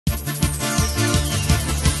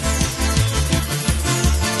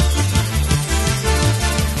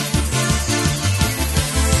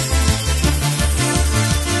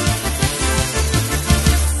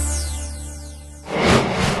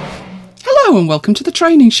Hello and welcome to The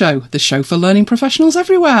Training Show, the show for learning professionals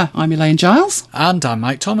everywhere. I'm Elaine Giles. And I'm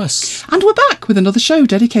Mike Thomas. And we're back with another show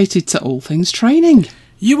dedicated to all things training.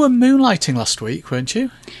 You were moonlighting last week, weren't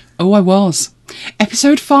you? Oh, I was.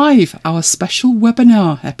 Episode 5, our special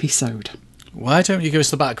webinar episode. Why don't you give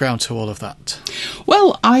us the background to all of that?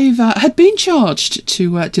 Well, I had been charged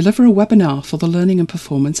to deliver a webinar for the Learning and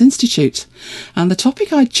Performance Institute. And the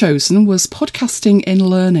topic I'd chosen was podcasting in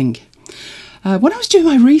learning. When I was doing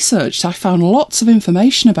my research, I found lots of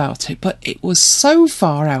information about it, but it was so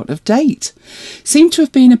far out of date. Seemed to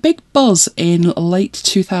have been a big buzz in late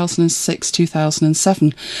 2006,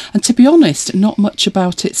 2007, and to be honest, not much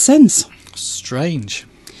about it since. Strange.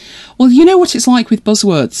 Well, you know what it's like with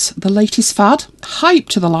buzzwords. The latest fad, hyped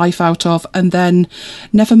to the life out of, and then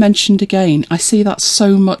never mentioned again. I see that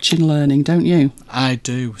so much in learning, don't you? I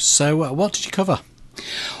do. So what did you cover?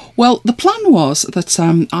 Well, the plan was that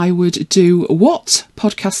I would do what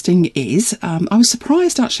podcasting is. I was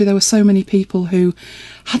surprised, actually, there were so many people who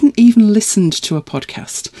hadn't even listened to a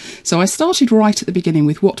podcast. So I started right at the beginning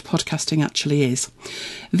with what podcasting actually is.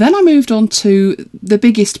 Then I moved on to the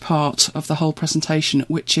biggest part of the whole presentation,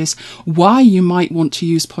 which is why you might want to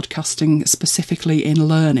use podcasting specifically in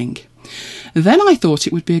learning. Then I thought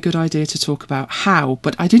it would be a good idea to talk about how,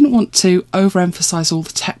 but I didn't want to overemphasise all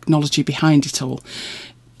the technology behind it all.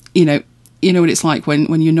 You know what it's like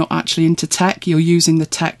when you're not actually into tech, you're using the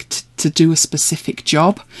tech to do a specific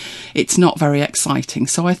job. It's not very exciting.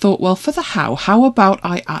 So I thought, well, for the how about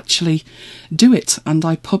I actually do it and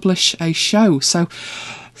I publish a show? So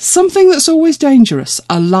something that's always dangerous,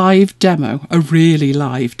 a live demo, a really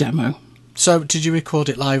live demo. So did you record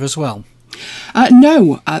it live as well?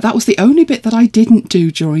 No, that was the only bit that I didn't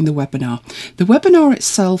do during the webinar. The webinar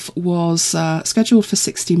itself was scheduled for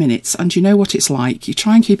 60 minutes, and you know what it's like. You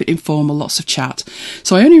try and keep it informal, lots of chat.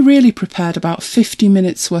 So I only really prepared about 50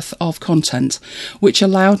 minutes worth of content, which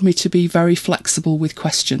allowed me to be very flexible with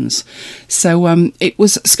questions. So it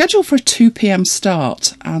was scheduled for a 2 p.m.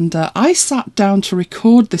 start, and I sat down to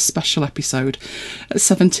record this special episode at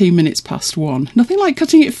 17 minutes past 1. Nothing like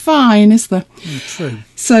cutting it fine, is there? True.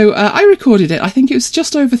 So I recorded it. I think it was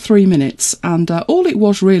just over 3 minutes, and all it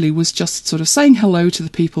was really was just sort of saying hello to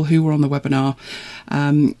the people who were on the webinar,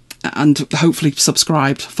 and hopefully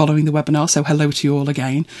subscribed following the webinar, so hello to you all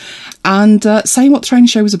again, and saying what the training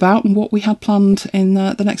show was about and what we had planned in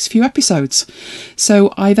the next few episodes.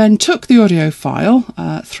 So I then took the audio file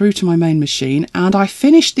through to my main machine, and I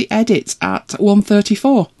finished the edit at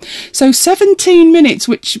 1:34. So 17 minutes,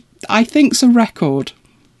 which I think's a record.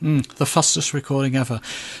 The fastest recording ever.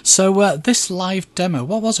 So this live demo,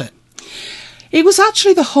 what was it? It was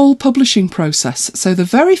actually the whole publishing process. So the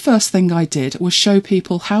very first thing I did was show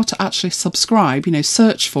people how to actually subscribe,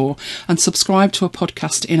 search for and subscribe to a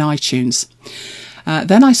podcast in iTunes.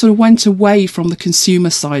 Then I sort of went away from the consumer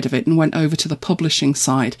side of it and went over to the publishing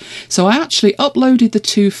side. So I actually uploaded the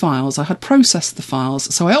 2 files. I had processed the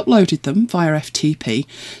files, so I uploaded them via FTP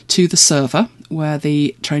to the server where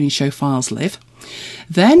the training show files live.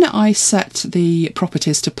 Then I set the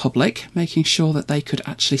properties to public, making sure that they could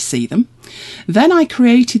actually see them. Then I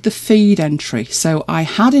created the feed entry. So I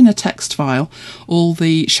had in a text file all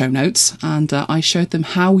the show notes, and I showed them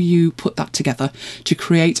how you put that together to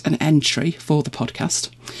create an entry for the podcast.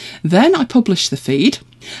 Then I published the feed.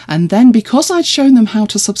 And then because I'd shown them how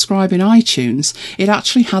to subscribe in iTunes, it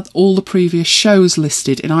actually had all the previous shows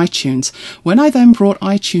listed in iTunes. When I then brought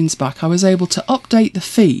iTunes back, I was able to update the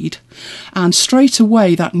feed, and straight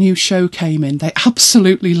away that new show came in. They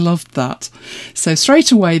absolutely loved that. So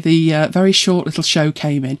straight away the very short little show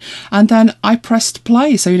came in, and then I pressed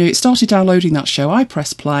play. So it started downloading that show. I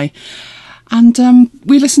pressed play, and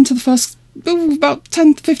we listened to the first about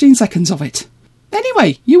 10-15 seconds of it.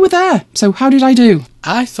 Anyway, you were there, so how did I do?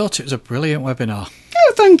 I thought it was a brilliant webinar.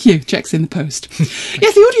 Oh, thank you. Checks in the post.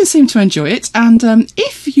 Yes, the audience seemed to enjoy it, and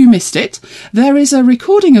if you missed it, there is a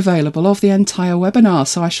recording available of the entire webinar,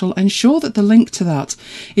 so I shall ensure that the link to that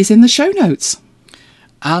is in the show notes.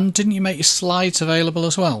 And didn't you make your slides available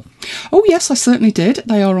as well? Oh yes, I certainly did.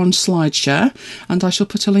 They are on SlideShare, and I shall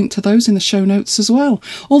put a link to those in the show notes as well.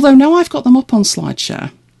 Although now I've got them up on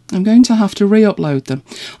SlideShare, I'm going to have to re-upload them.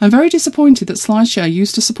 I'm very disappointed that SlideShare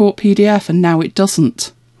used to support PDF and now it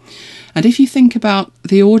doesn't. And if you think about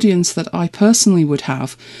the audience that I personally would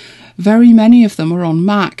have, very many of them are on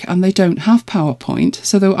Mac and they don't have PowerPoint.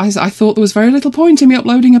 So I thought there was very little point in me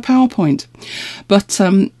uploading a PowerPoint. But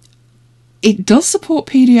it does support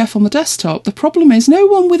PDF on the desktop. The problem is no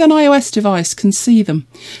one with an iOS device can see them.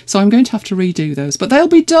 So I'm going to have to redo those. But they'll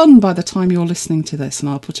be done by the time you're listening to this, and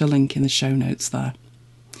I'll put a link in the show notes there.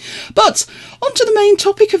 But on to the main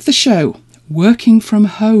topic of the show. working from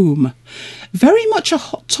home. Very much a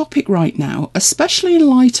hot topic right now, especially in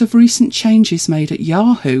light of recent changes made at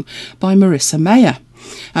Yahoo by Marissa Mayer.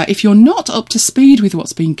 If you're not up to speed with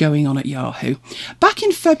what's been going on at Yahoo, back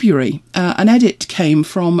in February, an edit came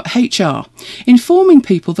from HR informing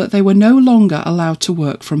people that they were no longer allowed to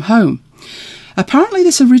work from home. Apparently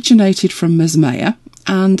this originated from Ms. Mayer,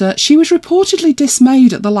 and she was reportedly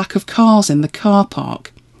dismayed at the lack of cars in the car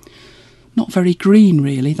park. Not very green,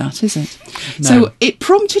 really, that, is it? No. So it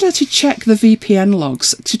prompted her to check the VPN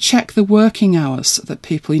logs, to check the working hours that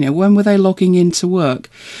people, when were they logging into work?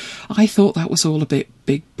 I thought that was all a bit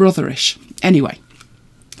Big Brotherish. Anyway,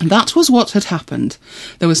 that was what had happened.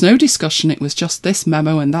 There was no discussion, it was just this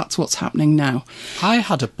memo, and that's what's happening now. I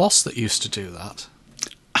had a boss that used to do that.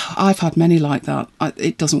 I've had many like that.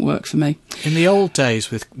 It doesn't work for me. In the old days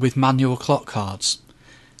with manual clock cards.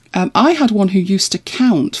 I had one who used to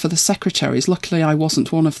count for the secretaries, luckily I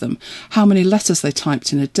wasn't one of them, how many letters they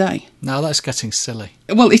typed in a day. Now that's getting silly.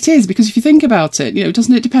 Well, it is, because if you think about it,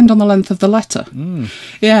 doesn't it depend on the length of the letter?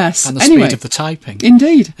 Yes. And the speed of the typing.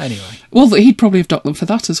 Indeed. Anyway. Well, he'd probably have docked them for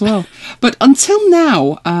that as well. But until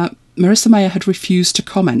now, Marissa Mayer had refused to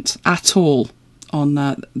comment at all on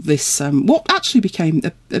this, what actually became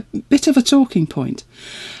a bit of a talking point.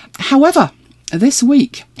 However, this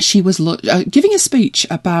week, she was giving a speech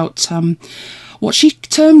about what she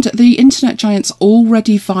termed the internet giant's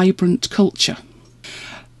already vibrant culture.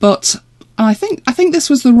 But I think this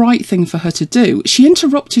was the right thing for her to do. She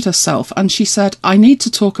interrupted herself and she said, "I need to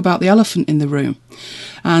talk about the elephant in the room."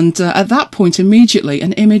 And at that point, immediately,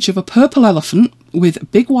 an image of a purple elephant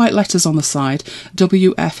with big white letters on the side,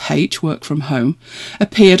 WFH, work from home,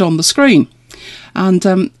 appeared on the screen.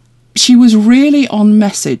 And she was really on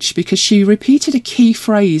message because she repeated a key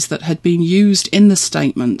phrase that had been used in the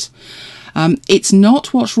statement. It's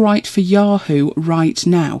not what's right for Yahoo right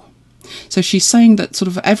now. So she's saying that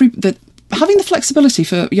that having the flexibility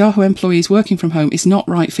for Yahoo employees working from home is not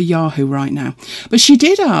right for Yahoo right now. But she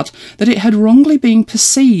did add that it had wrongly been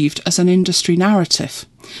perceived as an industry narrative,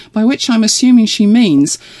 by which I'm assuming she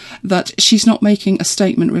means that she's not making a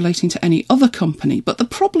statement relating to any other company. But the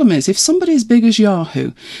problem is, if somebody as big as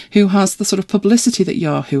Yahoo, who has the sort of publicity that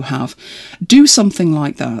Yahoo have, do something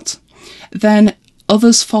like that, then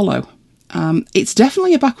others follow. It's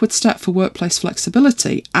definitely a backward step for workplace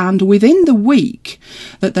flexibility, and within the week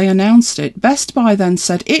that they announced it, Best Buy then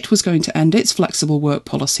said it was going to end its flexible work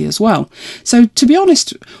policy as well. So to be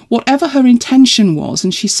honest, whatever her intention was,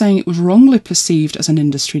 and she's saying it was wrongly perceived as an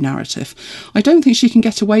industry narrative, I don't think she can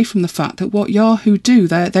get away from the fact that what Yahoo do,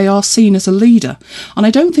 they are seen as a leader, and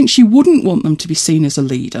I don't think she wouldn't want them to be seen as a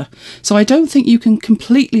leader. So I don't think you can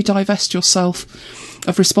completely divest yourself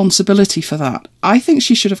of responsibility for that. I think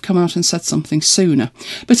she should have come out and said something sooner.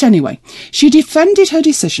 But anyway, she defended her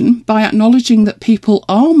decision by acknowledging that people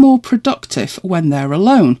are more productive when they're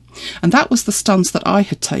alone. And that was the stance that I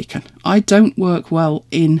had taken. I don't work well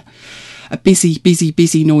in a busy,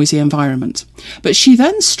 noisy environment. But she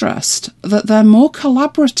then stressed that they're more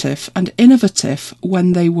collaborative and innovative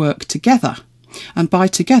when they work together. And by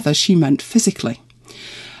together, she meant physically.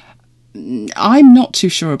 I'm not too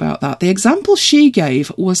sure about that. The example she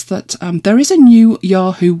gave was that there is a new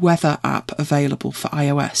Yahoo weather app available for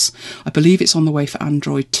iOS. I believe it's on the way for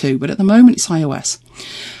Android too, but at the moment it's iOS.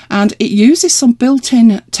 And it uses some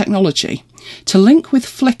built-in technology to link with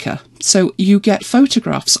Flickr, so you get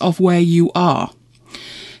photographs of where you are.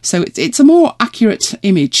 So it's a more accurate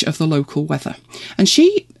image of the local weather. And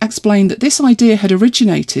she explained that this idea had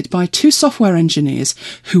originated by two software engineers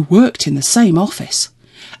who worked in the same office.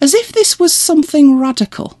 As if this was something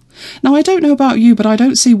radical. Now, I don't know about you, but I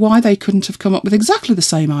don't see why they couldn't have come up with exactly the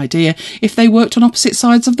same idea if they worked on opposite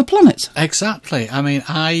sides of the planet. Exactly. I mean,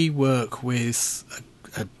 I work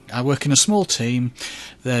in a small team.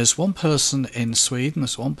 There's one person in Sweden,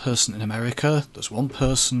 there's one person in America, there's one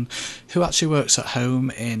person who actually works at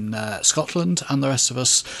home in Scotland, and the rest of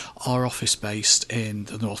us are office-based in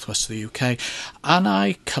the northwest of the UK. And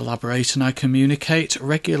I collaborate and I communicate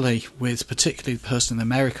regularly with particularly the person in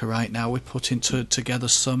America right now. We're putting together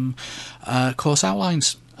some course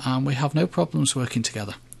outlines, and we have no problems working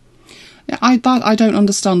together. I don't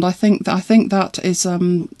understand. I think that is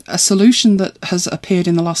a solution that has appeared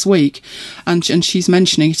in the last week, and she's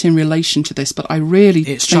mentioning it in relation to this. But I really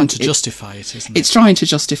it's trying to justify it, isn't it? It's trying to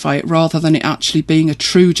justify it rather than it actually being a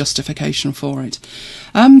true justification for it.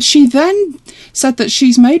 She then said that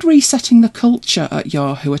she's made resetting the culture at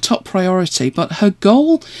Yahoo a top priority, but her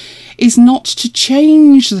goal is not to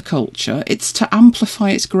change the culture; it's to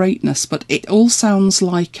amplify its greatness. But it all sounds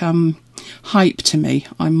like hype to me,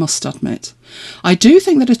 I must admit. I do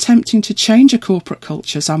think that attempting to change a corporate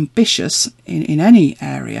culture is ambitious in any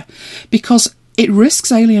area because it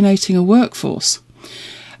risks alienating a workforce,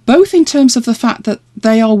 both in terms of the fact that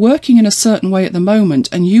they are working in a certain way at the moment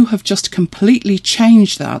and you have just completely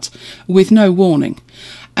changed that with no warning.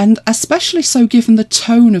 And especially so given the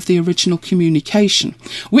tone of the original communication,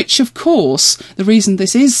 which of course, the reason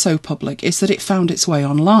this is so public is that it found its way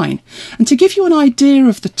online. And to give you an idea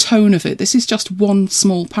of the tone of it, this is just one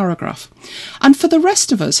small paragraph. And for the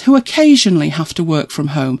rest of us who occasionally have to work from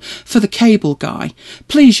home, for the cable guy,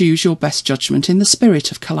 please use your best judgment in the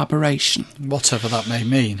spirit of collaboration. Whatever that may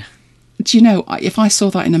mean. Do you know, if I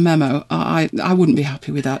saw that in a memo, I wouldn't be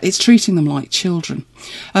happy with that. It's treating them like children.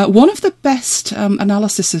 One of the best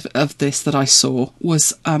analysis of this that I saw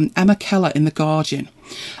was Emma Keller in The Guardian.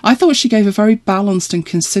 I thought she gave a very balanced and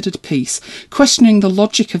considered piece, questioning the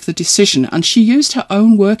logic of the decision, and she used her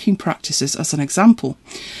own working practices as an example.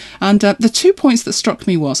 And the 2 points that struck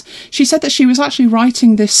me was, she said that she was actually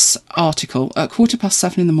writing this article at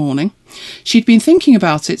 7:15 in the morning. She'd been thinking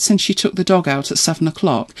about it since she took the dog out at 7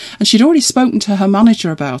 o'clock, and she'd already spoken to her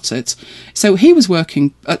manager about it. So he was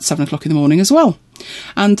working at 7 o'clock in the morning as well.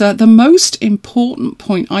 And the most important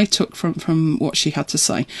point I took from what she had to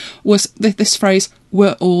say was this phrase,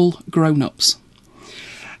 "we're all grown-ups."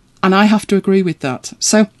 And I have to agree with that.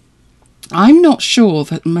 So I'm not sure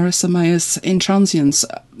that Marissa Mayer's intransience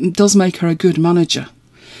does make her a good manager.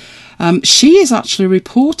 She is actually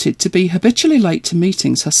reported to be habitually late to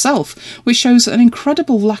meetings herself, which shows an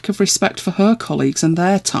incredible lack of respect for her colleagues and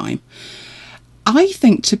their time. I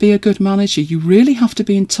think to be a good manager, you really have to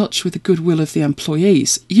be in touch with the goodwill of the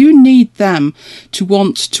employees. You need them to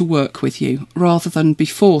want to work with you rather than be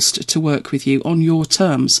forced to work with you on your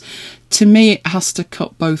terms. To me, it has to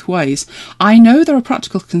cut both ways. I know there are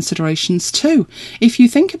practical considerations too. If you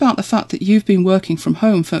think about the fact that you've been working from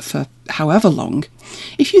home for however long,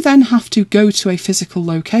 if you then have to go to a physical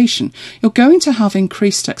location, you're going to have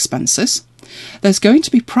increased expenses. There's going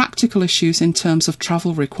to be practical issues in terms of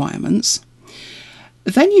travel requirements.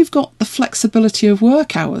 Then you've got the flexibility of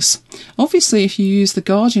work hours. Obviously, if you use the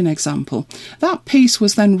Guardian example, that piece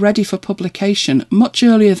was then ready for publication much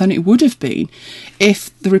earlier than it would have been if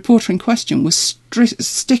the reporter in question was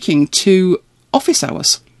sticking to office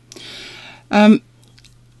hours.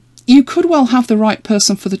 You could well have the right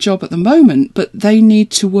person for the job at the moment, but they need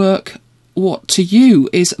to work what to you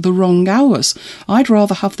is the wrong hours. I'd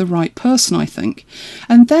rather have the right person, I think.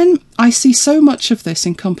 And then I see so much of this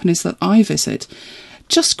in companies that I visit.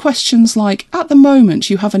 Just questions like, at the moment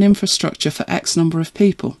you have an infrastructure for X number of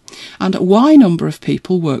people, and Y number of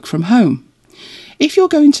people work from home. If you're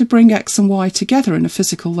going to bring X and Y together in a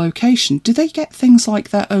physical location, do they get things like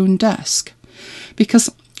their own desk? Because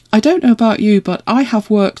I don't know about you, but I have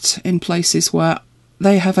worked in places where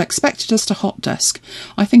they have expected us to hot desk.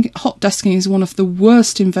 I think hot desking is one of the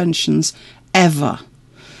worst inventions ever.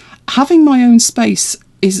 Having my own space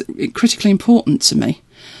is critically important to me,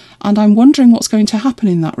 and I'm wondering what's going to happen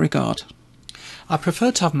in that regard. I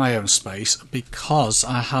prefer to have my own space because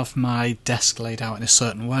I have my desk laid out in a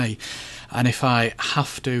certain way, and if I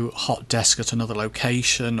have to hot desk at another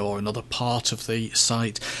location or another part of the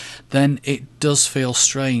site, then it does feel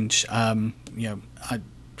strange. I've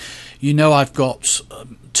got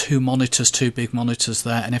two big monitors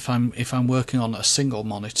there, and if I'm working on a single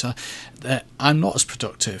monitor, I'm not as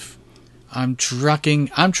productive. I'm dragging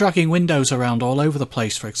windows around all over the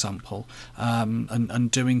place, for example, and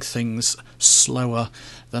doing things slower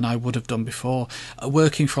than I would have done before.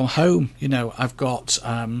 Working from home, I've got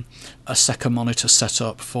a second monitor set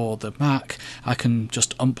up for the Mac. I can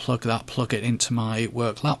just unplug that, plug it into my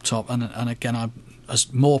work laptop, and again, I'm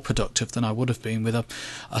as more productive than I would have been with a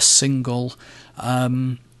single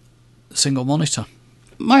monitor.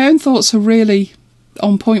 My own thoughts are really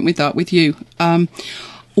on point with that, with you.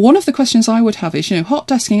 One of the questions I would have is, hot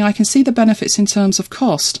desking, I can see the benefits in terms of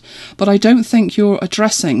cost, but I don't think you're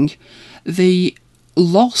addressing the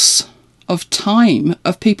loss of time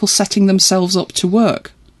of people setting themselves up to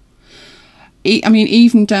work.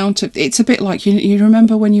 Even down to, it's a bit like, you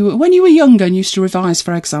remember when you were younger and used to revise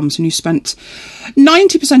for exams and you spent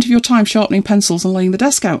 90% of your time sharpening pencils and laying the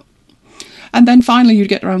desk out. And then finally you'd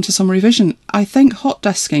get around to some revision. I think hot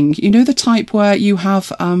desking, the type where you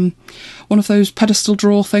have one of those pedestal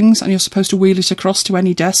drawer things and you're supposed to wheel it across to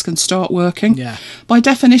any desk and start working. Yeah. By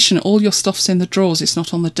definition, all your stuff's in the drawers, it's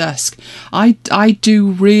not on the desk. I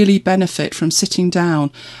do really benefit from sitting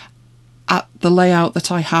down at the layout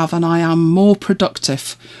that I have, and I am more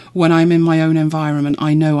productive when I'm in my own environment.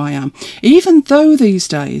 I know I am. Even though these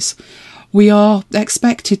days we are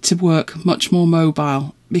expected to work much more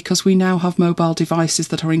mobile. because we now have mobile devices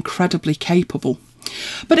that are incredibly capable.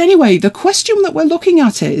 But anyway, the question that we're looking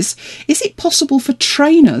at is it possible for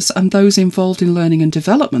trainers and those involved in learning and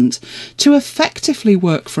development to effectively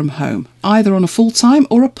work from home, either on a full-time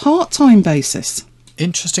or a part-time basis?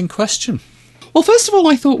 Interesting question. Well, first of all,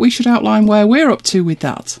 I thought we should outline where we're up to with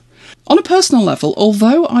that. On a personal level,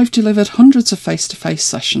 although I've delivered hundreds of face-to-face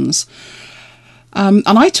sessions, and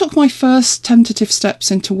I took my first tentative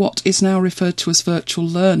steps into what is now referred to as virtual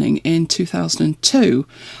learning in 2002,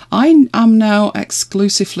 I am now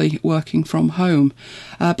exclusively working from home.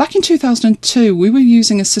 Back in 2002, we were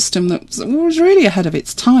using a system that was really ahead of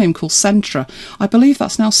its time called Centra. I believe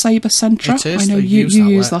that's now Sabre Centra. It is. I know you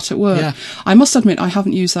use that at work. Yeah. I must admit I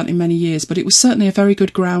haven't used that in many years, but it was certainly a very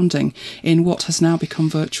good grounding in what has now become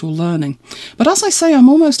virtual learning. But as I say, I'm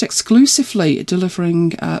almost exclusively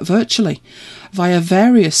delivering virtually via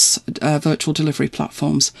various virtual delivery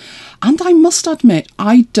platforms. And I must admit,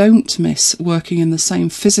 I don't miss working in the same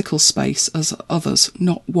physical space as others,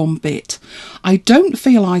 not one bit. I don't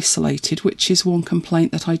feel isolated, which is one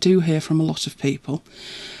complaint that I do hear from a lot of people.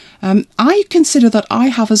 I consider that I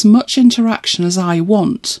have as much interaction as I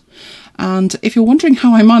want. And if you're wondering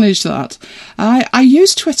how I manage that, I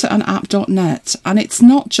use Twitter and app.net, and it's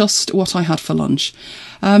not just what I had for lunch.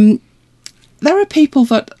 There are people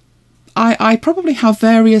that I probably have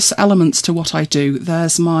various elements to what I do.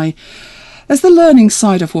 There's the learning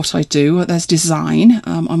side of what I do. There's design.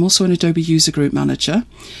 I'm also an Adobe User Group Manager.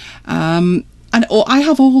 Or I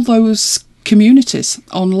have all those communities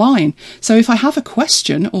online. So if I have a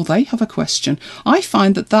question or they have a question, I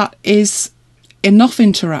find that is enough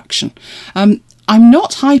interaction. I'm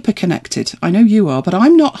not hyper-connected. I know you are, but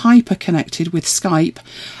I'm not hyper-connected with Skype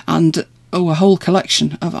and a whole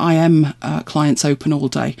collection of IM clients open all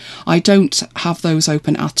day. I don't have those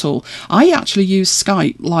open at all. I actually use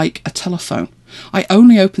Skype like a telephone. I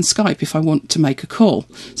only open Skype if I want to make a call.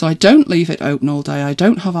 So I don't leave it open all day. I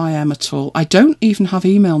don't have IM at all. I don't even have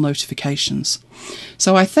email notifications.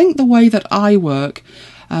 So I think the way that I work,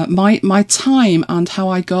 my time and how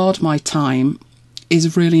I guard my time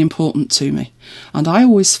is really important to me. And I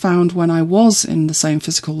always found when I was in the same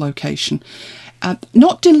physical location,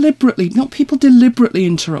 not people deliberately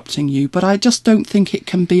interrupting you, but I just don't think it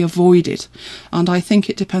can be avoided. And I think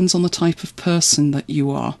it depends on the type of person that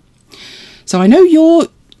you are. So I know you're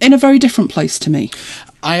in a very different place to me.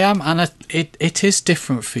 I am, and it is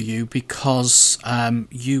different for you because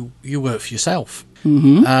you work for yourself.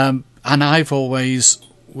 Mm-hmm. And I've always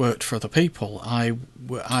worked for other people. I've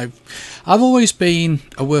always been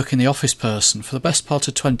a work in the office person for the best part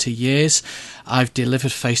of 20 years. I've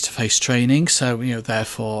delivered face-to-face training, so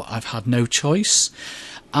therefore I've had no choice.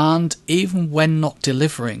 And even when not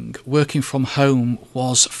delivering, working from home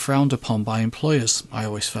was frowned upon by employers, I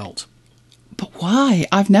always felt. But why?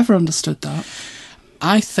 I've never understood that.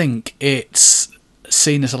 I think it's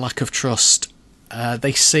seen as a lack of trust.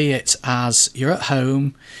 They see it as you're at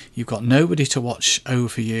home, you've got nobody to watch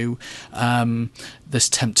over you. There's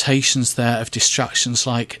temptations there of distractions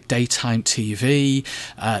like daytime TV,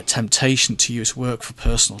 temptation to use work for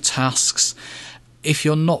personal tasks. If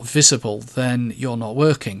you're not visible, then you're not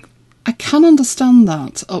working. I can understand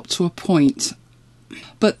that up to a point.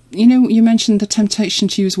 But, you mentioned the temptation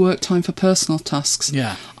to use work time for personal tasks.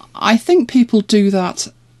 Yeah. I think people do that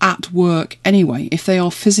at work anyway, if they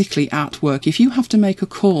are physically at work. If you have to make a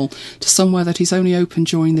call to somewhere that is only open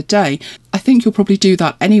during the day, I think you'll probably do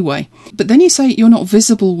that anyway. But then you say you're not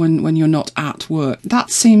visible when you're not at work. That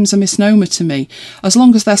seems a misnomer to me. As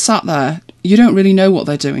long as they're sat there, you don't really know what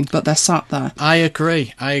they're doing, but they're sat there. I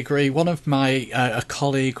agree. One of my a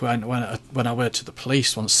colleague when I worked at the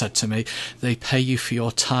police once said to me, they pay you for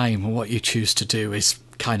your time, and what you choose to do is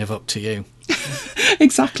kind of up to you.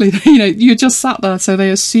 Exactly. You're just sat there, so they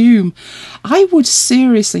assume. I would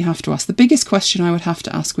seriously have to ask, the biggest question I would have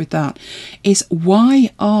to ask with that is, why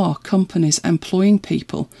are companies employing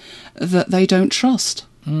people that they don't trust?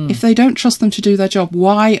 If they don't trust them to do their job,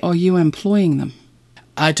 why are you employing them?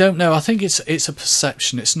 I don't know. I think it's a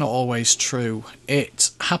perception. It's not always true.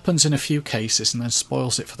 It happens in a few cases and then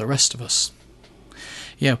spoils it for the rest of us.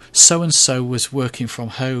 So-and-so was working from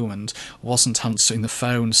home and wasn't answering the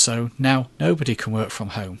phone, so now nobody can work from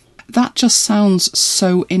home. That just sounds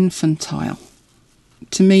so infantile.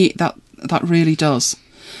 To me, that really does.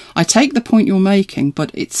 I take the point you're making,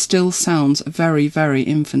 but it still sounds very, very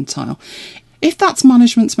infantile. If that's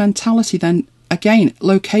management's mentality, then, again,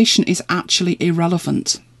 location is actually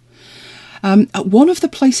irrelevant. At one of the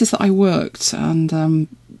places that I worked, and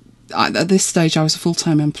at this stage I was a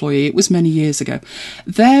full-time employee, it was many years ago,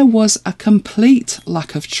 there was a complete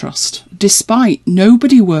lack of trust, despite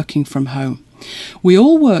nobody working from home. We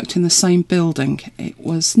all worked in the same building. It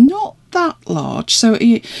was not that large, so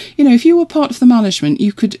if you were part of the management,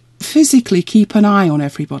 you could physically keep an eye on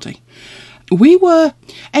everybody. We were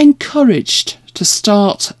encouraged to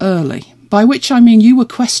start early, by which I mean you were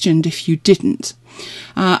questioned if you didn't.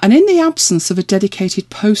 And in the absence of a dedicated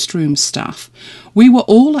post room staff, we were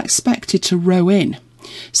all expected to row in.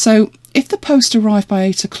 So if the post arrived by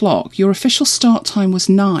 8 o'clock, your official start time was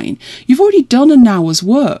 9. You've already done an hour's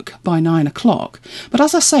work by 9 o'clock. But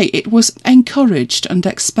as I say, it was encouraged and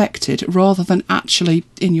expected rather than actually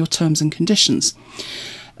in your terms and conditions.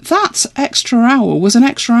 That extra hour was an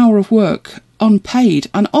extra hour of work unpaid,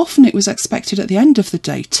 and often it was expected at the end of the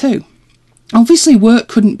day too. Obviously, work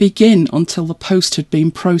couldn't begin until the post had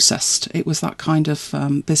been processed. It was that kind of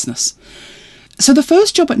business. So the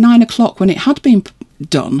first job at 9 o'clock, when it had been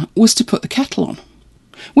done, was to put the kettle on,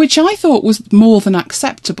 which I thought was more than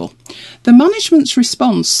acceptable. The management's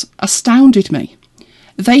response astounded me.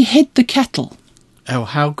 They hid the kettle. Oh,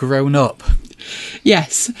 how grown up.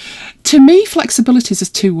 Yes. To me, flexibility is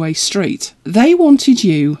a two-way street. They wanted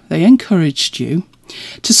you, they encouraged you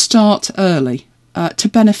to start early to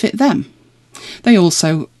benefit them. They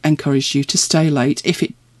also encouraged you to stay late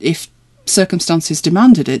if circumstances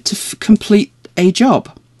demanded it to complete a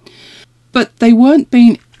job. But they weren't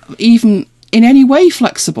being even in any way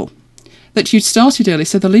flexible. That you'd started early,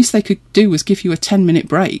 so the least they could do was give you a 10-minute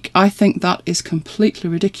break. I think that is completely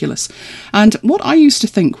ridiculous. And what I used to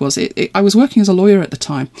think was, I was working as a lawyer at the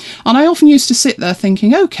time, and I often used to sit there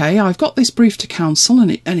thinking, OK, I've got this brief to counsel,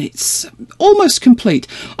 and it's almost complete.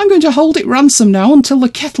 I'm going to hold it ransom now until the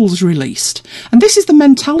kettle's released. And this is the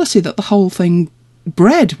mentality that the whole thing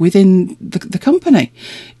bred within the company.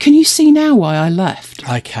 Can you see now why I left?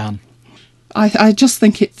 I can. I just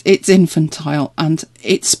think it's infantile, and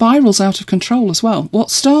it spirals out of control as well.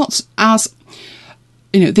 What starts as,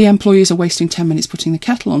 the employees are wasting 10 minutes putting the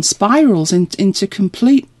kettle on, spirals into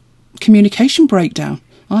complete communication breakdown.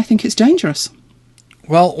 I think it's dangerous.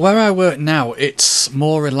 Well, where I work now, it's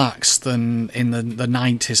more relaxed than in the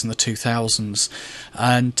 90s and the 2000s.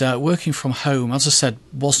 And working from home, as I said,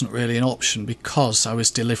 wasn't really an option because I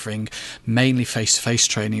was delivering mainly face-to-face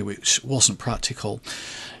training, which wasn't practical.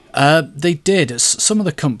 They did. Some of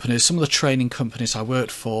the training companies I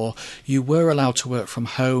worked for, you were allowed to work from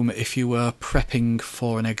home if you were prepping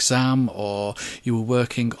for an exam or you were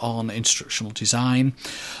working on instructional design.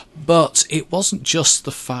 But it wasn't just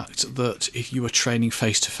the fact that if you were training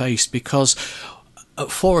face to face, because at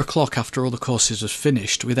 4 o'clock, after all the courses were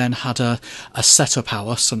finished, we then had a setup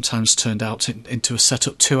hour, sometimes turned out into a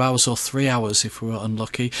setup 2 hours or 3 hours if we were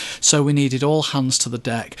unlucky. So we needed all hands to the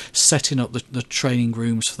deck, setting up the training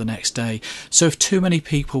rooms for the next day. So if too many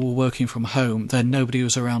people were working from home, then nobody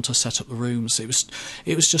was around to set up the rooms.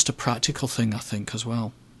 It was just a practical thing, I think, as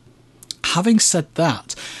well. Having said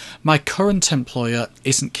that, my current employer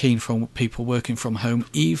isn't keen for people working from home,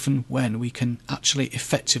 even when we can actually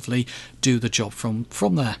effectively do the job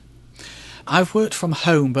from there. I've worked from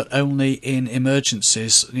home, but only in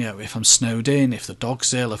emergencies. If I'm snowed in, if the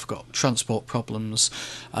dog's ill, if I've got transport problems,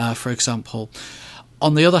 for example.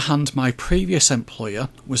 On the other hand, my previous employer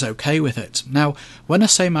was okay with it. Now, when I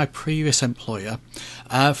say my previous employer,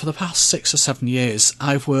 for the past 6 or 7 years,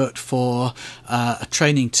 I've worked for a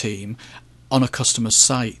training team on a customer's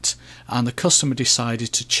site, and the customer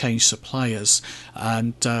decided to change suppliers,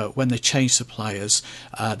 and when they changed suppliers,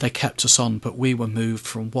 they kept us on, but we were moved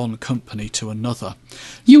from one company to another.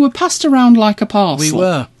 You were passed around like a parcel. We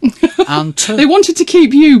were. And they wanted to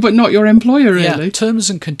keep you, but not your employer, really. Yeah, terms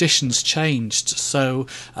and conditions changed, so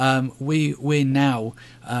we're now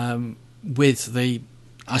with the...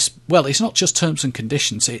 Well, it's not just terms and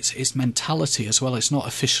conditions, it's mentality as well. It's not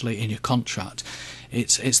officially in your contract.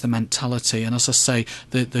 It's the mentality. And as I say,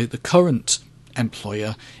 the current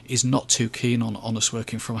employer is not too keen on us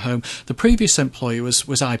working from home. The previous employer was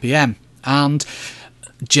IBM, and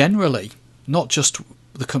generally, not just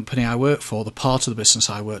the company I work for, the part of the business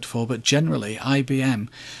I worked for, but generally IBM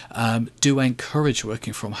do encourage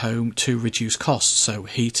working from home to reduce costs, so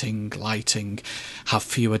heating, lighting, have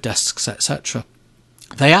fewer desks, etc.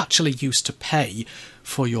 They actually used to pay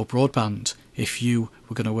for your broadband if you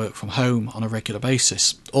were going to work from home on a regular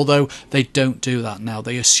basis. Although they don't do that now.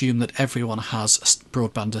 They assume that everyone has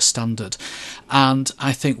broadband as standard. And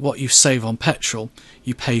I think what you save on petrol,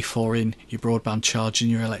 you pay for in your broadband charge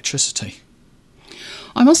and your electricity.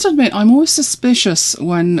 I must admit, I'm always suspicious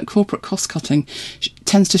when corporate cost-cutting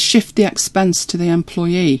tends to shift the expense to the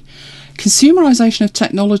employee. Consumerisation of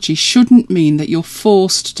technology shouldn't mean that you're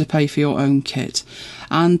forced to pay for your own kit.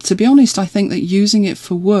 And to be honest, I think that using it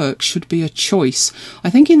for work should be a choice.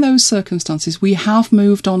 I think in those circumstances, we have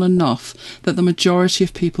moved on enough that the majority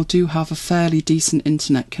of people do have a fairly decent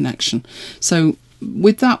internet connection. So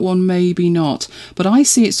with that one, maybe not. But I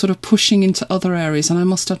see it sort of pushing into other areas, and I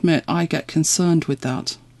must admit, I get concerned with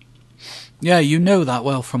that. Yeah, you know that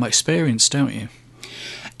well from experience, don't you?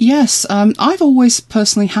 Yes, I've always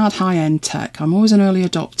personally had high-end tech. I'm always an early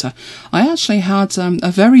adopter. I actually had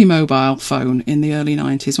a very mobile phone in the early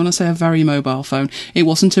 90s. When I say a very mobile phone, it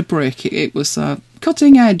wasn't a brick. It was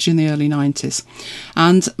cutting edge in the early 90s.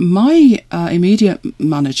 And my immediate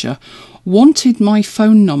manager wanted my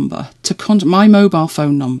phone number my mobile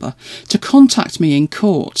phone number to contact me in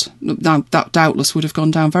court. Now, that doubtless would have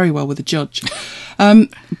gone down very well with a judge.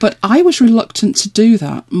 But I was reluctant to do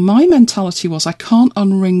that. My mentality was I can't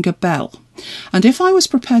unring a bell. And if I was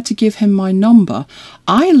prepared to give him my number,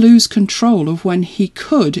 I lose control of when he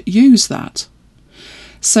could use that.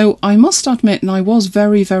 So I must admit, and I was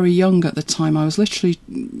very, very young at the time, I was literally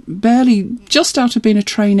barely just out of being a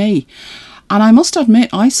trainee. And I must admit,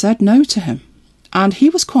 I said no to him. And he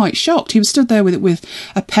was quite shocked. He was stood there with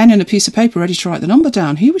a pen and a piece of paper ready to write the number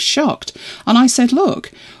down. He was shocked. And I said,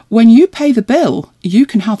 look, when you pay the bill, you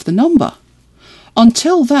can have the number.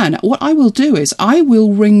 Until then, what I will do is I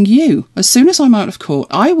will ring you. As soon as I'm out of court,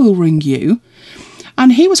 I will ring you.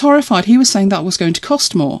 And he was horrified. He was saying that was going to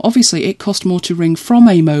cost more. Obviously, it cost more to ring from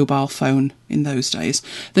a mobile phone in those days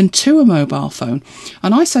than to a mobile phone.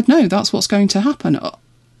 And I said, no, that's what's going to happen.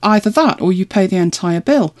 Either that or you pay the entire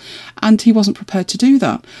bill. And he wasn't prepared to do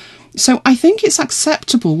that. So I think it's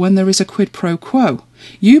acceptable when there is a quid pro quo.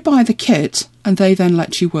 You buy the kit and they then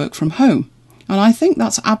let you work from home. And I think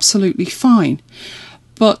that's absolutely fine.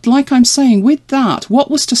 But like I'm saying, with that, what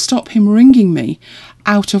was to stop him ringing me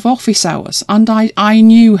out of office hours? And I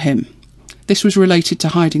knew him. This was related to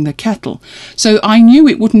hiding the kettle. So I knew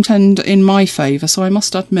it wouldn't end in my favour, so I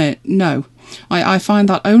must admit, no. I find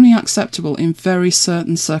that only acceptable in very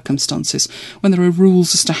certain circumstances, when there are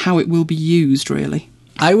rules as to how it will be used, really.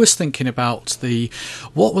 I was thinking about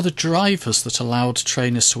what were the drivers that allowed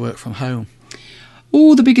trainers to work from home?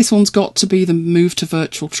 Oh, the biggest one's got to be the move to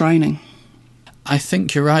virtual training. I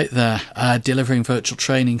think you're right there. Delivering virtual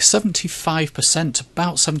training, about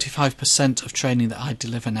 75% of training that I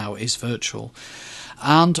deliver now is virtual.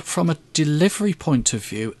 And from a delivery point of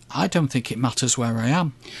view, I don't think it matters where I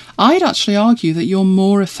am. I'd actually argue that you're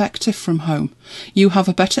more effective from home. You have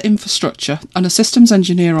a better infrastructure and a systems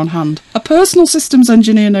engineer on hand. A personal systems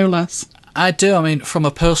engineer, no less. I do. I mean, from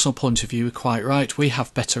a personal point of view, you're quite right. We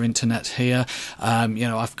have better internet here.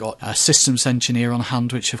 I've got a systems engineer on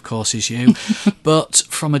hand, which of course is you. But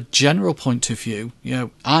from a general point of view,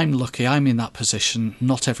 I'm lucky. I'm in that position.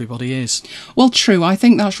 Not everybody is. Well, true. I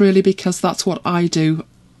think that's really because that's what I do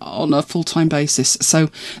on a full-time basis. So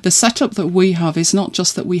the setup that we have is not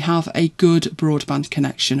just that we have a good broadband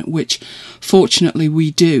connection, which fortunately we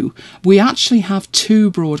do. We actually have 2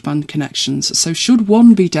 broadband connections. So should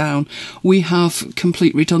one be down, we have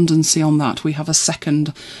complete redundancy on that. We have a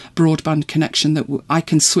second broadband connection that I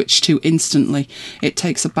can switch to instantly. It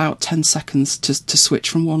takes about 10 seconds to switch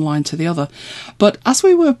from one line to the other. But as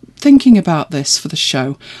we were thinking about this for the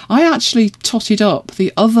show, I actually totted up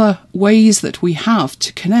the other ways that we have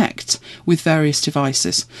to connect with various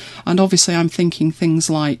devices. And obviously I'm thinking things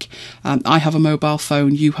like I have a mobile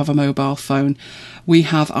phone, you have a mobile phone, we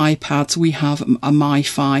have iPads, we have a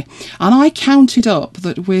MiFi, and I counted up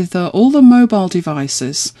that with all the mobile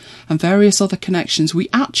devices and various other connections, we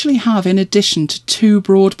actually have, in addition to 2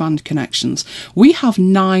 broadband connections, we have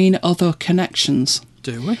 9 other connections.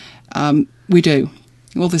 Do we? We do.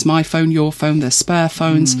 Well, there's my phone, your phone, there's spare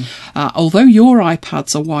phones. Although your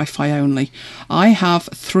iPads are Wi-Fi only, I have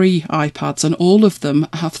 3 iPads and all of them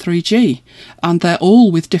have 3G. And they're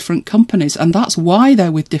all with different companies. And that's why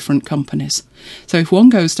they're with different companies. So if one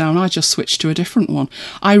goes down, I just switch to a different one.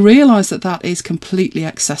 I realise that is completely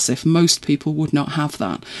excessive. Most people would not have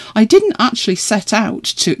that. I didn't actually set out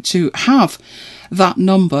to have that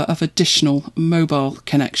number of additional mobile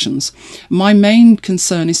connections. My main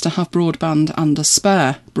concern is to have broadband and a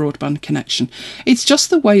spare broadband connection. It's just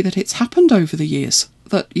the way that it's happened over the years.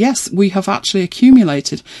 That yes, we have actually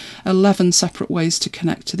accumulated 11 separate ways to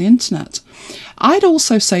connect to the internet. I'd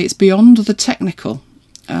also say it's beyond the technical.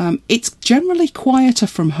 It's generally quieter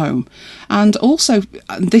from home, and also,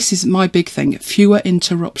 this is my big thing, fewer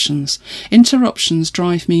interruptions. Interruptions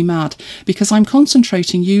drive me mad because I'm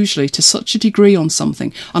concentrating usually to such a degree on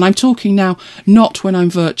something, and I'm talking now not when I'm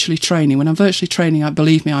virtually training. When I'm virtually training,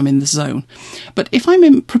 believe me, I'm in the zone. But if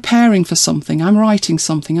I'm preparing for something, I'm writing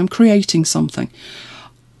something, I'm creating something,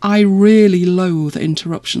 I really loathe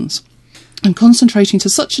interruptions. and concentrating to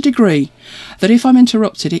such a degree that if I'm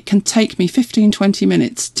interrupted, it can take me 15, 20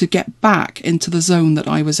 minutes to get back into the zone that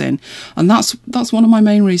I was in. And that's one of my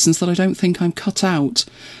main reasons that I don't think I'm cut out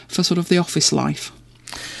for sort of the office life.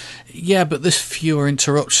 Yeah, but there's fewer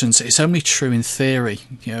interruptions. It's only true in theory.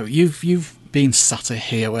 You know, you've been sat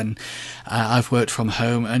here when I've worked from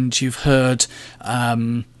home, and you've heard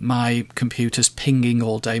my computers pinging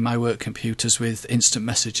all day, my work computers with instant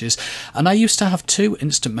messages. And I used to have 2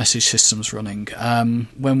 instant message systems running.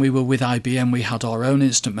 When we were with IBM, we had our own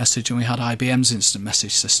instant message, and we had IBM's instant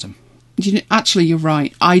message system. Actually, you're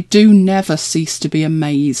right. I do never cease to be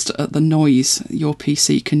amazed at the noise your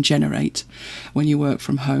PC can generate when you work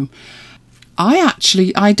from home.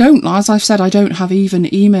 I don't, as I've said, I don't have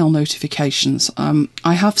even email notifications.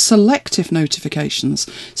 I have selective notifications.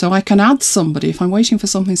 So I can add somebody, if I'm waiting for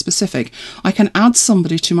something specific, I can add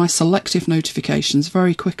somebody to my selective notifications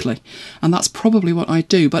very quickly. And that's probably what I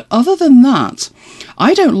do. But other than that,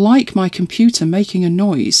 I don't like my computer making a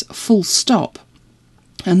noise full stop.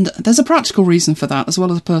 And there's a practical reason for that, as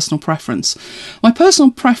well as a personal preference. My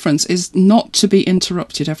personal preference is not to be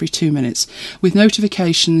interrupted every 2 minutes with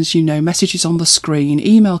notifications, messages on the screen,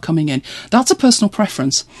 email coming in. That's a personal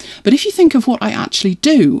preference. But if you think of what I actually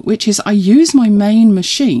do, which is I use my main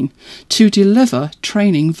machine to deliver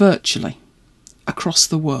training virtually across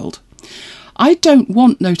the world. I don't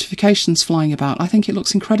want notifications flying about. I think it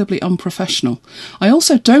looks incredibly unprofessional. I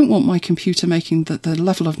also don't want my computer making the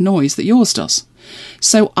level of noise that yours does.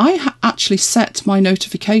 So I actually set my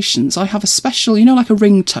notifications. I have a special, like a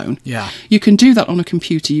ringtone. Yeah. You can do that on a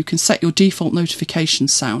computer. You can set your default notification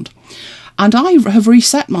sound. And I have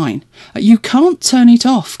reset mine. You can't turn it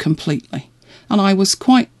off completely. And I'm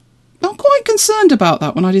quite concerned about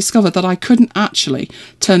that when I discovered that I couldn't actually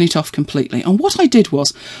turn it off completely. And what I did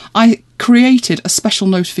was I created a special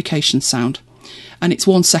notification sound, and it's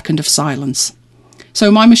 1 second of silence. So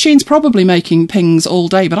my machine's probably making pings all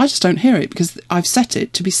day, but I just don't hear it because I've set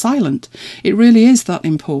it to be silent. It really is that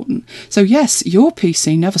important. So yes, your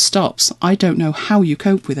PC never stops. I don't know how you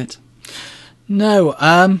cope with it. No,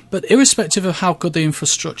 but irrespective of how good the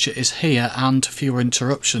infrastructure is here and fewer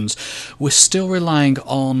interruptions, we're still relying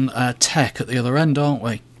on tech at the other end, aren't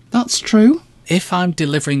we? That's true. If I'm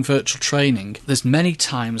delivering virtual training, there's many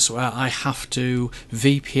times where I have to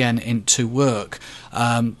VPN into work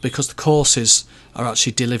because the courses are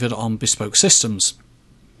actually delivered on bespoke systems.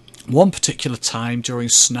 One particular time during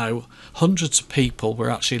snow, hundreds of people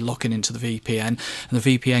were actually logging into the VPN, and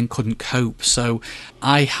the VPN couldn't cope. So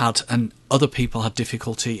I had, and other people had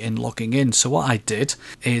difficulty in logging in. So what I did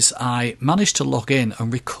is I managed to log in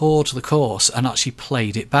and record the course and actually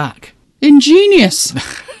played it back. Ingenious.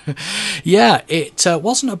 Yeah, it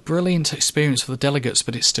wasn't a brilliant experience for the delegates,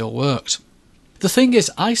 but it still worked. The thing is,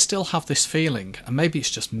 I still have this feeling, and maybe it's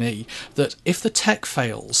just me, that if the tech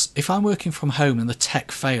fails, if I'm working from home and the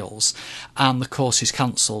tech fails and the course is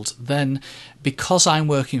cancelled, then because I'm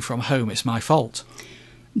working from home, it's my fault.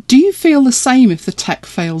 Do you feel the same if the tech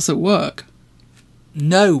fails at work?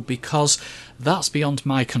 No, because that's beyond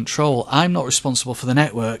my control. I'm not responsible for the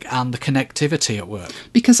network and the connectivity at work.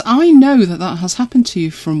 Because I know that has happened to you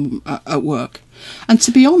from at work. And to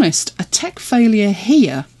be honest, a tech failure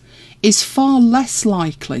here is far less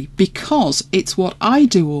likely because it's what I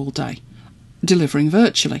do all day, delivering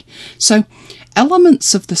virtually. So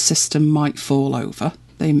elements of the system might fall over,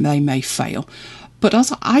 they may fail, but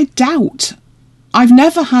as I doubt, I've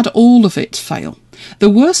never had all of it fail. The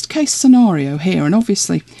worst case scenario here, and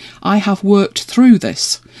obviously I have worked through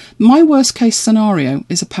this, my worst case scenario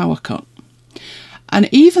is a power cut. And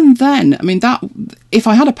even then, that if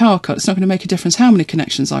I had a power cut, it's not going to make a difference how many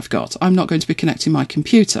connections I've got. I'm not going to be connecting my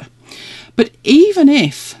computer. But even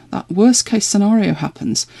if that worst case scenario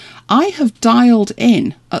happens, I have dialed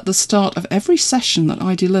in at the start of every session that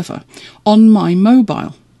I deliver on my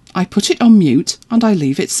mobile. I put it on mute and I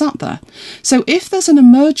leave it sat there. So if there's an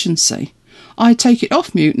emergency, I take it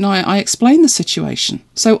off mute and I explain the situation.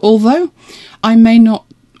 So although I may not,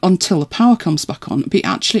 until the power comes back on, be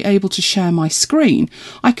actually able to share my screen,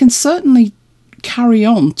 I can certainly carry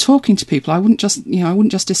on talking to people. I wouldn't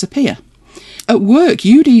just disappear. At work,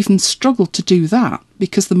 you'd even struggle to do that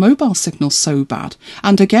because the mobile signal's so bad.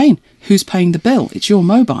 And again, who's paying the bill? It's your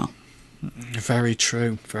mobile. Very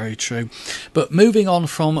true, very true. But moving on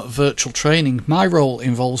from virtual training, my role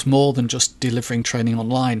involves more than just delivering training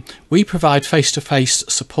online. We provide face-to-face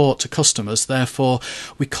support to customers, therefore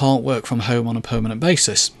we can't work from home on a permanent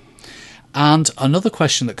basis. And another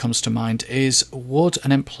question that comes to mind is, would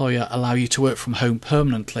an employer allow you to work from home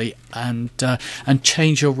permanently and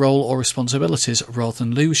change your role or responsibilities rather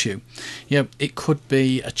than lose you? You know, it could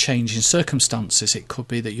be a change in circumstances. It could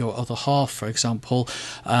be that your other half, for example,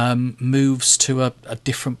 moves to a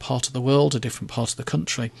different part of the world, a different part of the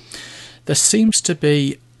country. There seems to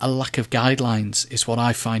be a lack of guidelines, is what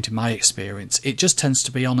I find in my experience. It just tends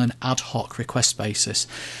to be on an ad hoc request basis,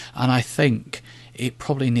 and I think it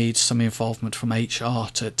probably needs some involvement from HR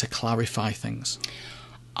to clarify things.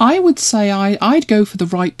 I would say I'd go for the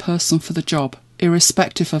right person for the job,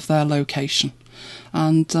 irrespective of their location.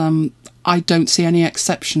 And I don't see any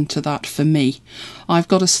exception to that for me. I've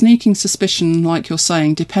got a sneaking suspicion, like you're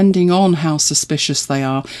saying, depending on how suspicious they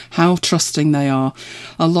are, how trusting they are,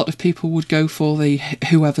 a lot of people would go for the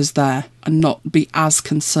whoever's there and not be as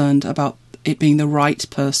concerned about it being the right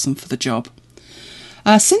person for the job.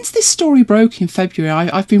 Since this story broke in February,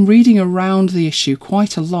 I've been reading around the issue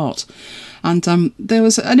quite a lot. And there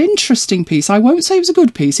was an interesting piece. I won't say it was a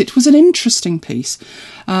good piece. It was an interesting piece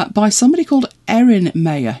by somebody called Erin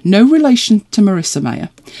Mayer. No relation to Marissa Mayer.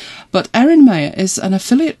 But Erin Mayer is an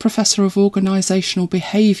affiliate professor of organisational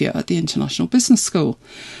behaviour at the International Business School.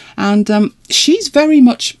 And she's very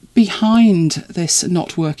much behind this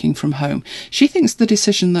not working from home. She thinks the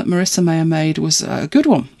decision that Marissa Mayer made was a good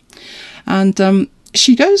one. And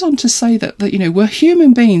she goes on to say that, you know, we're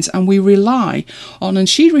human beings and we rely on, and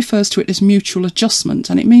she refers to it as mutual adjustment,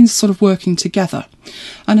 and it means sort of working together.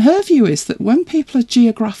 And her view is that when people are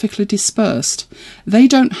geographically dispersed, they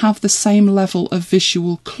don't have the same level of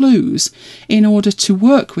visual clues in order to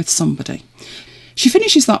work with somebody. She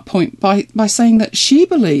finishes that point by saying that she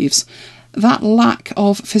believes that lack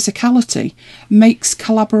of physicality makes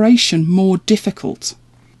collaboration more difficult.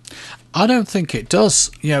 I don't think it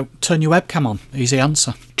does. You know, turn your webcam on. Easy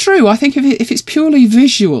answer. True. I think if it's purely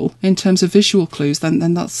visual, in terms of visual clues,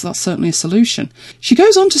 then that's certainly a solution. She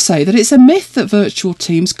goes on to say that it's a myth that virtual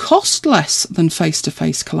teams cost less than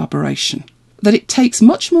face-to-face collaboration, that it takes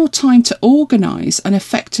much more time to organise and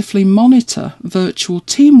effectively monitor virtual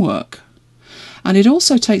teamwork. And it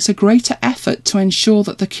also takes a greater effort to ensure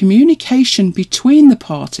that the communication between the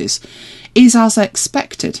parties is as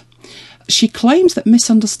expected. She claims that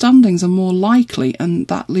misunderstandings are more likely and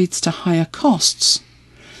that leads to higher costs.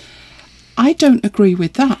 I don't agree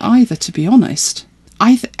with that either, to be honest.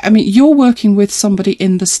 I mean, you're working with somebody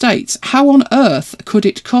in the States. How on earth could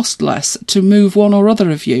it cost less to move one or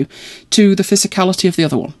other of you to the physicality of the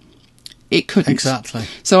other one? It couldn't. Exactly.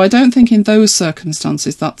 So I don't think in those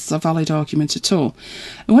circumstances that's a valid argument at all.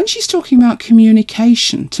 And when she's talking about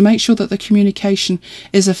communication, to make sure that the communication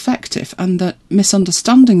is effective and that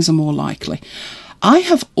misunderstandings are more likely, I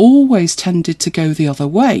have always tended to go the other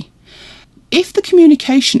way. If the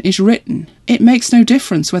communication is written, it makes no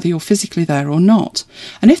difference whether you're physically there or not.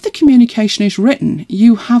 And if the communication is written,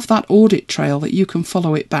 you have that audit trail that you can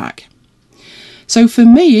follow it back. So for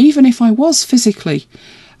me, even if I was physically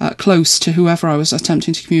close to whoever I was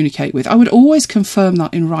attempting to communicate with, I would always confirm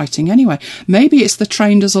that in writing anyway. Maybe it's the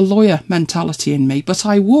trained as a lawyer mentality in me, but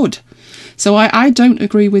I would. So I don't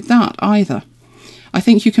agree with that either. I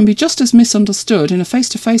think you can be just as misunderstood in a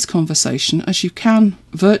face-to-face conversation as you can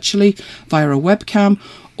virtually via a webcam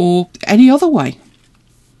or any other way.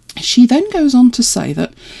 She then goes on to say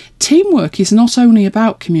that teamwork is not only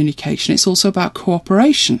about communication, it's also about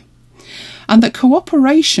cooperation. And that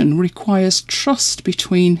cooperation requires trust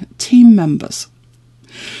between team members.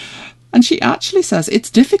 And she actually says it's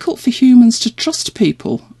difficult for humans to trust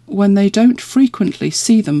people when they don't frequently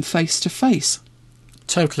see them face to face.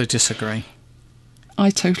 Totally disagree. I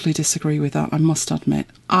totally disagree with that, I must admit.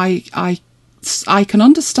 I can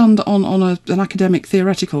understand on an academic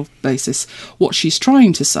theoretical basis what she's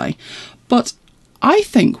trying to say, but I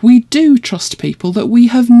think we do trust people that we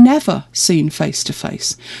have never seen face to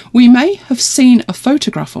face. We may have seen a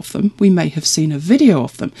photograph of them, we may have seen a video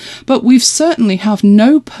of them, but we've certainly have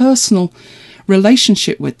no personal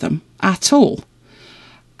relationship with them at all.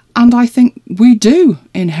 And I think we do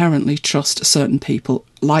inherently trust certain people.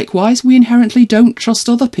 Likewise, we inherently don't trust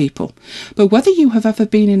other people. But whether you have ever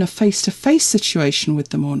been in a face-to-face situation with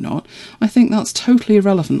them or not, I think that's totally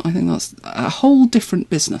irrelevant. I think that's a whole different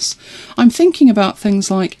business. I'm thinking about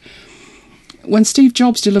things like when Steve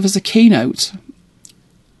Jobs delivers a keynote,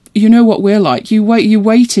 you know what we're like. You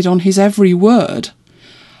waited on his every word.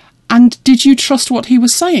 And did you trust what he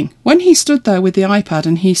was saying? When he stood there with the iPad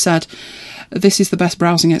and he said, "This is the best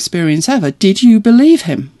browsing experience ever," did you believe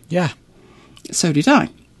him? Yeah. So did I.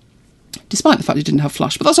 despite the fact it didn't have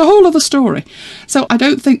flash, but that's a whole other story. So I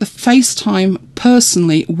don't think the FaceTime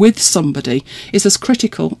personally with somebody is as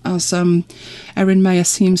critical as Erin Mayer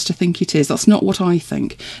seems to think it is. That's not what I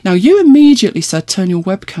think. Now, you immediately said turn your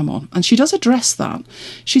webcam on, and she does address that.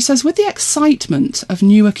 She says, with the excitement of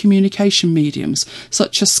newer communication mediums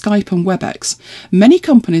such as Skype and WebEx, many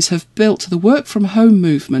companies have built the work from home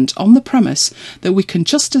movement on the premise that we can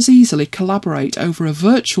just as easily collaborate over a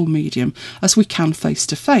virtual medium as we can face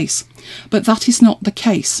to face. But that is not the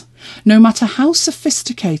case. No matter how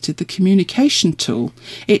sophisticated the communication tool,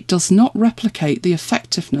 it does not replicate the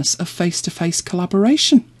effectiveness of face-to-face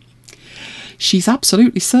collaboration. She's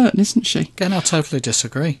absolutely certain, isn't she? Again, I totally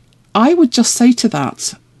disagree. I would just say to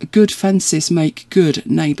that, good fences make good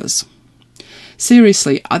neighbours.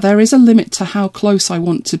 Seriously, there is a limit to how close I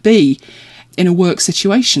want to be in a work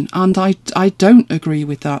situation, and I don't agree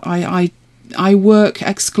with that. I work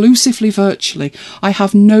exclusively virtually. I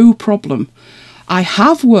have no problem. I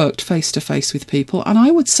have worked face-to-face with people, and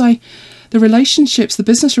I would say the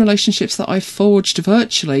business relationships that I've forged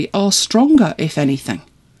virtually are stronger, if anything.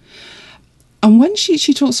 And when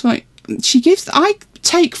she talks about, I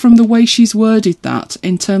take from the way she's worded that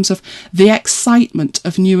in terms of the excitement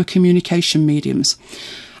of newer communication mediums,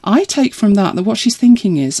 I take from that what she's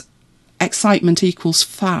thinking is excitement equals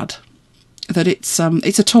fad, that it's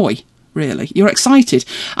a toy. Really, you're excited,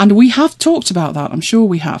 and we have talked about that. I'm sure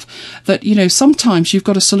we have, that sometimes you've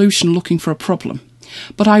got a solution looking for a problem,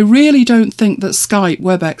 but I really don't think that Skype,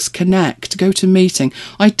 WebEx, Connect, GoToMeeting,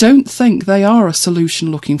 I don't think they are a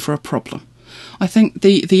solution looking for a problem. I think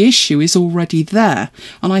the issue is already there,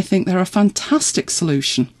 and I think they're a fantastic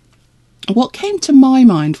solution. What came to my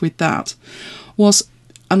mind with that was,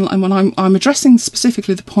 and when I'm addressing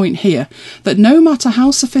specifically the point here, that no matter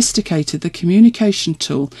how sophisticated the communication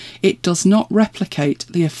tool, it does not replicate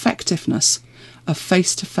the effectiveness of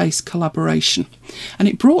face-to-face collaboration. And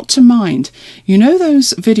it brought to mind,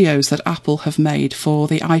 those videos that Apple have made for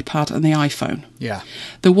the iPad and the iPhone? Yeah.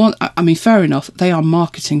 The one, fair enough, they are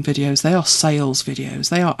marketing videos, they are sales videos,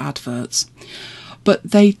 they are adverts. But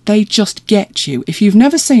they just get you. If you've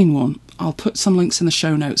never seen one, I'll put some links in the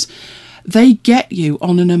show notes. They get you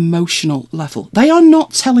on an emotional level. They are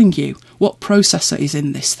not telling you what processor is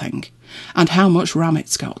in this thing and how much RAM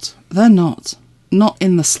it's got. They're not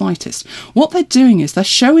in the slightest. What they're doing is they're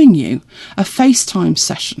showing you a FaceTime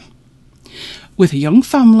session with a young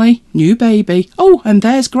family, new baby. Oh, and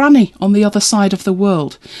there's Granny on the other side of the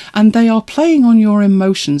world. And they are playing on your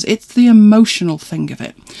emotions. It's the emotional thing of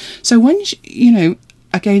it. So when,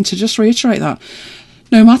 again, to just reiterate that,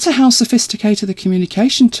 no matter how sophisticated the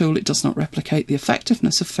communication tool, it does not replicate the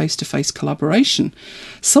effectiveness of face-to-face collaboration.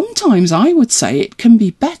 Sometimes I would say it can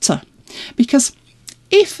be better, because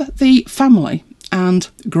if the family and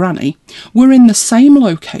Granny were in the same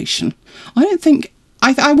location,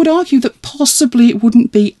 I would argue that possibly it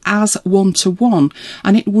wouldn't be as one-to-one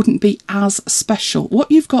and it wouldn't be as special.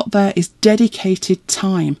 What you've got there is dedicated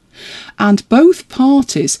time, and both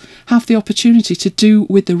parties have the opportunity to do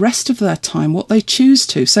with the rest of their time what they choose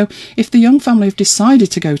to. So if the young family have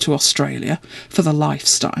decided to go to Australia for the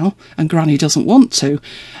lifestyle and Granny doesn't want to,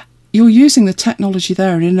 you're using the technology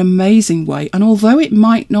there in an amazing way. And although it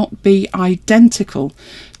might not be identical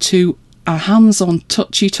to a hands-on,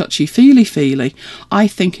 touchy, feely, I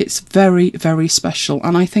think it's very, very special.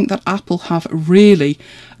 And I think that Apple have really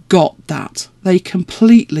got that. They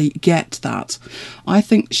completely get that. I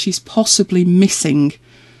think she's possibly missing,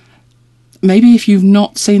 maybe if you've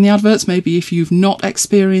not seen the adverts, maybe if you've not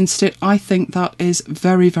experienced it, I think that is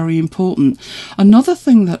very, very important. Another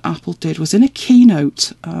thing that Apple did was in a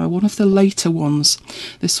keynote, one of the later ones,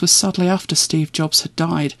 this was sadly after Steve Jobs had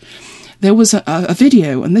died, there was a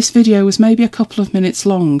video, and this video was maybe a couple of minutes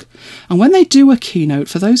long. And when they do a keynote,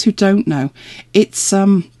 for those who don't know, it's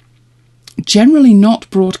generally not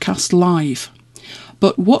broadcast live.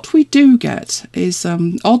 But what we do get is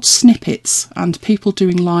odd snippets and people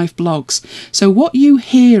doing live blogs. So what you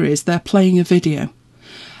hear is they're playing a video,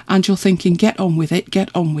 and you're thinking, get on with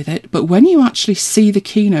it. But when you actually see the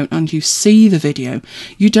keynote and you see the video,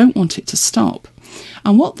 you don't want it to stop.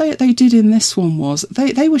 And what they did in this one was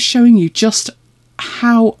they were showing you just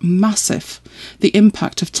how massive the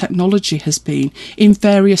impact of technology has been in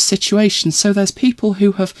various situations. So there's people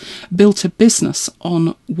who have built a business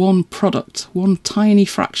on one product, one tiny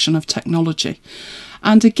fraction of technology.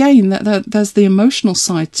 And again, there's the emotional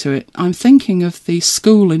side to it. I'm thinking of the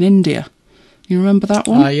school in India. You remember that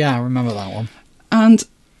one? Yeah, I remember that one. And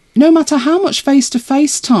no matter how much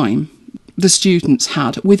face-to-face time the students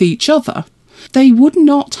had with each other, they would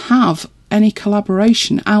not have any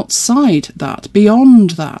collaboration outside that,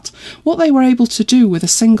 beyond that. What they were able to do with a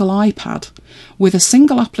single iPad, with a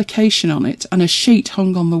single application on it and a sheet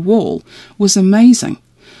hung on the wall was amazing.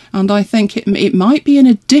 And I think it might be in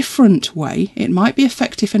a different way, it might be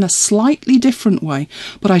effective in a slightly different way,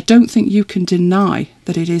 but I don't think you can deny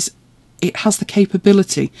that it has the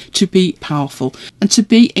capability to be powerful and to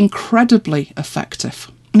be incredibly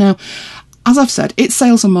effective. Now, as I've said, it's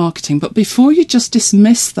sales and marketing, but before you just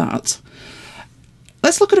dismiss that,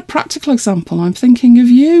 let's look at a practical example. I'm thinking of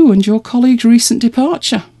you and your colleague's recent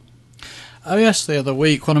departure. Oh yes, the other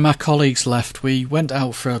week one of my colleagues left. We went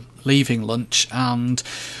out for a leaving lunch and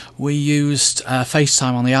we used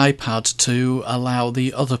FaceTime on the iPad to allow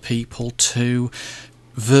the other people to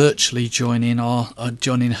virtually join in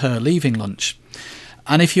her leaving lunch.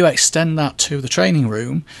 And if you extend that to the training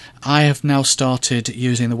room, I have now started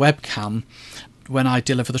using the webcam when I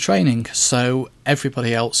deliver the training, so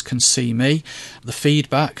everybody else can see me. The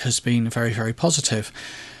feedback has been very, very positive.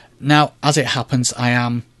 Now, as it happens, I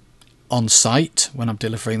am on site when I'm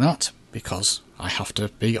delivering that, because I have to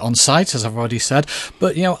be on site, as I've already said.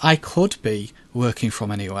 But, I could be working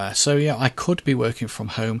from anywhere. So, I could be working from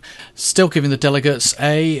home, still giving the delegates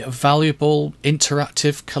a valuable,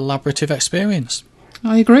 interactive, collaborative experience.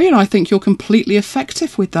 I agree, and I think you're completely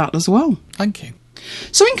effective with that as well. Thank you.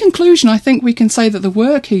 So in conclusion, I think we can say that the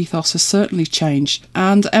work ethos has certainly changed,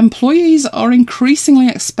 and employees are increasingly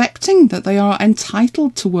expecting that they are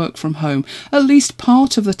entitled to work from home at least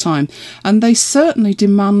part of the time, and they certainly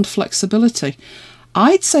demand flexibility.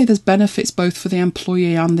 I'd say there's benefits both for the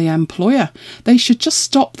employee and the employer. They should just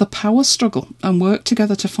stop the power struggle and work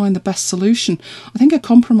together to find the best solution. I think a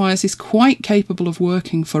compromise is quite capable of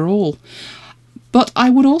working for all. But I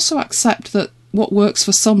would also accept that what works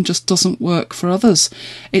for some just doesn't work for others.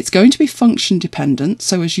 It's going to be function dependent,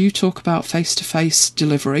 so as you talk about face-to-face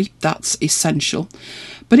delivery, that's essential.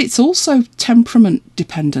 But it's also temperament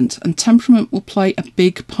dependent, and temperament will play a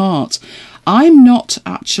big part. I'm not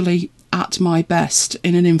actually at my best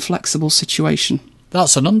in an inflexible situation.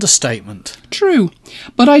 That's an understatement. True,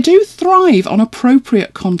 but I do thrive on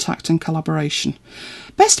appropriate contact and collaboration.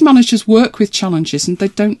 Best managers work with challenges and they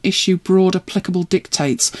don't issue broad applicable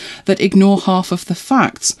dictates that ignore half of the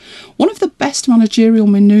facts. One of the best managerial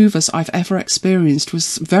manoeuvres I've ever experienced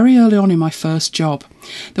was very early on in my first job.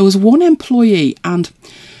 There was one employee and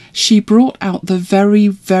she brought out the very,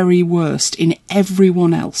 very worst in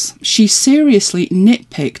everyone else. She seriously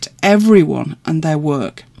nitpicked everyone and their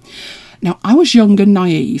work. Now, I was young and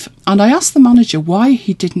naive, and I asked the manager why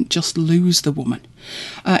he didn't just lose the woman.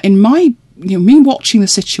 Me watching the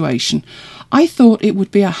situation, I thought it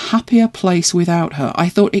would be a happier place without her. I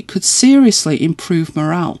thought it could seriously improve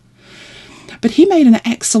morale. But he made an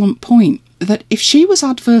excellent point that if she was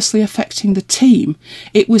adversely affecting the team,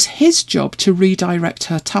 it was his job to redirect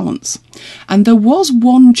her talents. And there was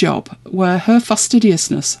one job where her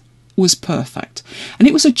fastidiousness was perfect, and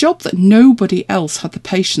it was a job that nobody else had the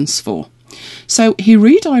patience for. So he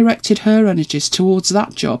redirected her energies towards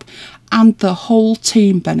that job, and the whole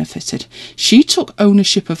team benefited. She took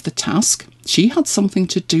ownership of the task. She had something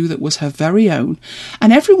to do that was her very own,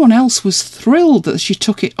 and everyone else was thrilled that she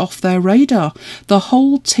took it off their radar. The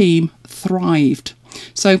whole team thrived.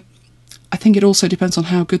 So I think it also depends on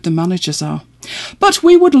how good the managers are. But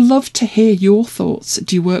we would love to hear your thoughts.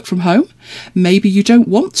 Do you work from home? Maybe you don't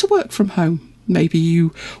want to work from home. Maybe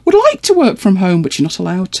you would like to work from home, but you're not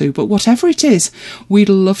allowed to. But whatever it is, we'd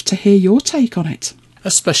love to hear your take on it.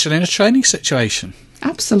 Especially in a training situation.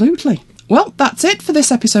 Absolutely. Well, that's it for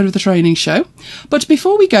this episode of The Training Show. But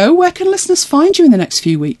before we go, where can listeners find you in the next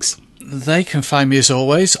few weeks? They can find me, as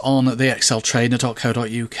always, on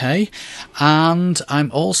theexceltrainer.co.uk, and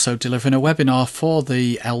I'm also delivering a webinar for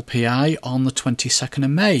the LPI on the 22nd of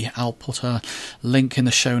May. I'll put a link in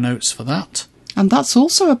the show notes for that. And that's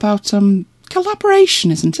also about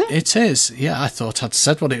collaboration, isn't it? It is. Yeah, I thought I'd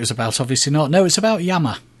said what it was about. Obviously not. No, it's about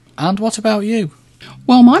Yammer. And what about you?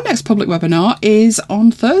 Well, my next public webinar is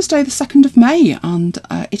on Thursday, the 2nd of May, and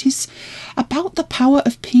it is about the power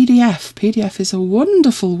of PDF. PDF is a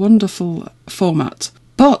wonderful, wonderful format,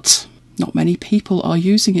 but not many people are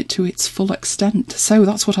using it to its full extent, so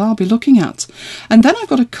that's what I'll be looking at. And then I've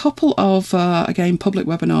got a couple of, again, public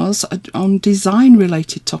webinars on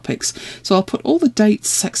design-related topics, so I'll put all the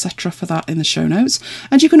dates, etc. for that in the show notes,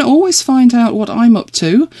 and you can always find out what I'm up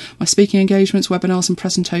to, my speaking engagements, webinars and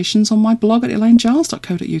presentations on my blog at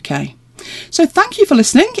elainegiles.co.uk. So thank you for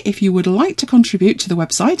listening. If you would like to contribute to the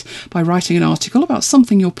website by writing an article about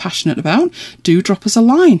something you're passionate about, do drop us a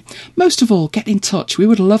line. Most of all, get in touch. We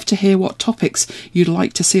would love to hear what topics you'd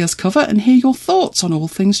like to see us cover and hear your thoughts on all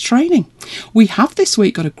things training. We have this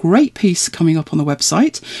week got a great piece coming up on the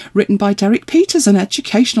website written by Derek Peters, an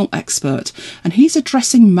educational expert, and he's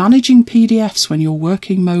addressing managing PDFs when you're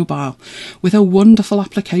working mobile with a wonderful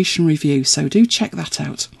application review, so do check that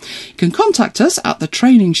out. You can contact us at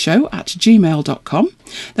thetrainingshow@gmail.com.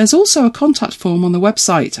 There's also a contact form on the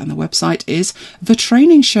website, and the website is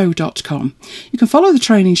thetrainingshow.com. You can follow The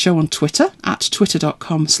Training Show on Twitter at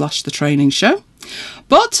twitter.com/thetrainingshow.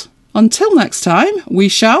 But until next time, we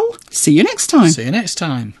shall see you next time. See you next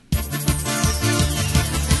time.